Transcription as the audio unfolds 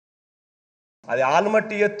అది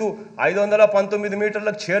ఆల్మట్టి ఎత్తు 519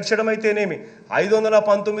 మీటర్లకు చేర్చడం అయితేనేమి,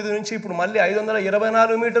 519 నుంచి ఇప్పుడు మళ్ళీ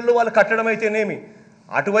 524 మీటర్లు వాళ్ళు కట్టడం అయితేనేమి,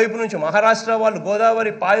 అటువైపు నుంచి మహారాష్ట్ర వాళ్ళు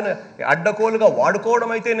గోదావరి పాయన అడ్డకోలుగా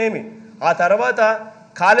వాడుకోవడం అయితేనేమి, ఆ తర్వాత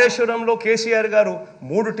కాళేశ్వరంలో కేసీఆర్ గారు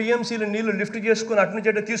 3 టీఎంసీలు నీళ్లు లిఫ్ట్ చేసుకుని అటు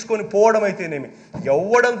నుంచి తీసుకొని పోవడం అయితేనేమి,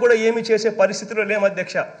 ఎవ్వడం కూడా ఏమి చేసే పరిస్థితులు లేము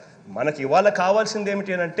అధ్యక్ష. మనకి ఇవాళ కావాల్సింది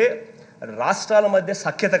ఏమిటి అంటే రాష్ట్రాల మధ్య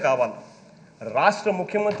సఖ్యత కావాలి. రాష్ట్ర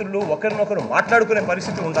ముఖ్యమంత్రులు ఒకరినొకరు మాట్లాడుకునే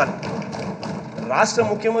పరిస్థితి ఉండాలి. రాష్ట్ర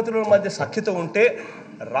ముఖ్యమంత్రుల మధ్య సఖ్యత ఉంటే,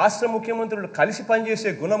 రాష్ట్ర ముఖ్యమంత్రులు కలిసి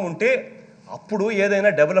పనిచేసే గుణం ఉంటే అప్పుడు ఏదైనా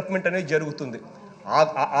డెవలప్మెంట్ అనేది జరుగుతుంది.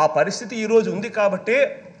 ఆ పరిస్థితి ఈరోజు ఉంది కాబట్టి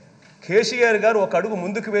కేసీఆర్ గారు ఒక అడుగు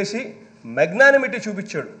ముందుకు వేసి మెగ్నానిమిటీ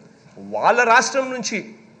చూపించాడు. వాళ్ళ రాష్ట్రం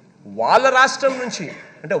నుంచి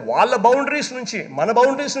అంటే వాళ్ళ బౌండరీస్ నుంచి, మన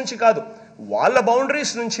బౌండరీస్ నుంచి కాదు, వాళ్ళ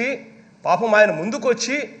బౌండరీస్ నుంచి పాపం ఆయన ముందుకు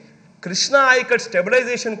వచ్చి కృష్ణా ఆయకట్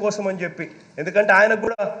స్టెబిలైజేషన్ కోసం అని చెప్పి, ఎందుకంటే ఆయనకు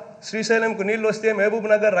కూడా శ్రీశైలంకు నీళ్ళు వస్తే మహబూబ్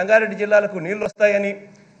నగర్ రంగారెడ్డి జిల్లాలకు నీళ్ళు వస్తాయని,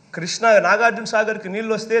 కృష్ణా నాగార్జున సాగర్కి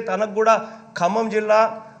నీళ్ళు వస్తే తనకు కూడా ఖమ్మం జిల్లా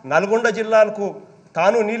నల్గొండ జిల్లాలకు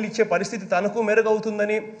తాను నీళ్ళు ఇచ్చే పరిస్థితి తనకు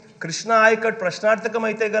మెరుగవుతుందని, కృష్ణా ఆయకట్ ప్రశ్నార్థకం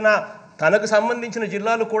అయితే గన తనకు సంబంధించిన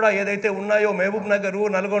జిల్లాలు కూడా ఏదైతే ఉన్నాయో మహబూబ్ నగరు,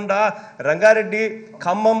 నల్గొండ, రంగారెడ్డి,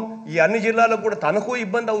 ఖమ్మం ఈ అన్ని జిల్లాలకు కూడా తనకు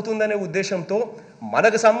ఇబ్బంది అవుతుందనే ఉద్దేశంతో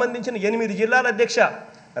మనకు సంబంధించిన 8 జిల్లాల అధ్యక్ష,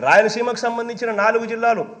 రాయలసీమకు సంబంధించిన 4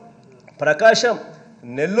 జిల్లాలు, ప్రకాశం,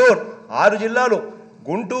 నెల్లూరు 6 జిల్లాలు,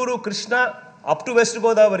 Guntur, Krishna up to west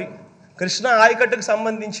Godavari, Krishna ఆయకట్టుకు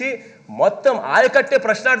సంబంధించి మొత్తం ఆయకట్టే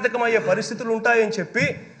ప్రశ్నార్థకమయ్యే పరిస్థితులు ఉంటాయని చెప్పి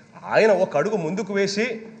ఆయన ఒక అడుగు ముందుకు వేసి,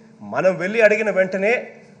 మనం వెళ్ళి అడిగిన వెంటనే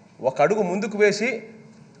ఒక అడుగు ముందుకు వేసి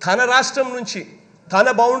తన రాష్ట్రం నుంచి, తన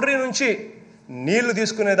బౌండరీ నుంచి నీళ్లు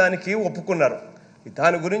తీసుకునేదానికి ఒప్పుకున్నారు.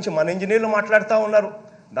 దాని గురించి మన ఇంజనీర్లు మాట్లాడుతూ ఉన్నారు,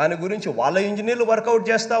 దాని గురించి వాళ్ళ ఇంజనీర్లు వర్కౌట్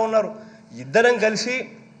చేస్తూ ఉన్నారు. ఇద్దరం కలిసి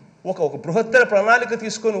ఒక బృహత్తర ప్రణాళిక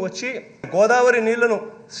తీసుకొని వచ్చి గోదావరి నీళ్లను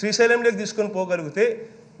శ్రీశైలంలోకి తీసుకొని పోగలిగితే,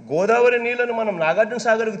 గోదావరి నీళ్లను మనం నాగార్జున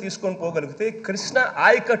సాగర్కి తీసుకొని పోగలిగితే కృష్ణా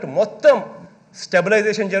ఆయకట్ మొత్తం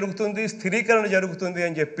స్టెబిలైజేషన్ జరుగుతుంది, స్థిరీకరణ జరుగుతుంది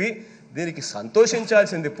అని చెప్పి దీనికి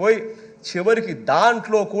సంతోషించాల్సింది పోయి చివరికి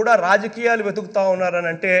దాంట్లో కూడా రాజకీయాలు వెతుకుతూ ఉన్నారని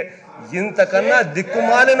అంటే ఇంతకన్నా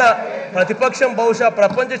దిక్కుమాలిన ప్రతిపక్షం బహుశా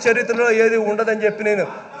ప్రపంచ చరిత్రలో ఏది ఉండదని చెప్పి నేను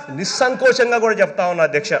నిస్సంకోచంగా కూడా చెప్తా ఉన్నా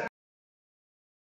అధ్యక్ష.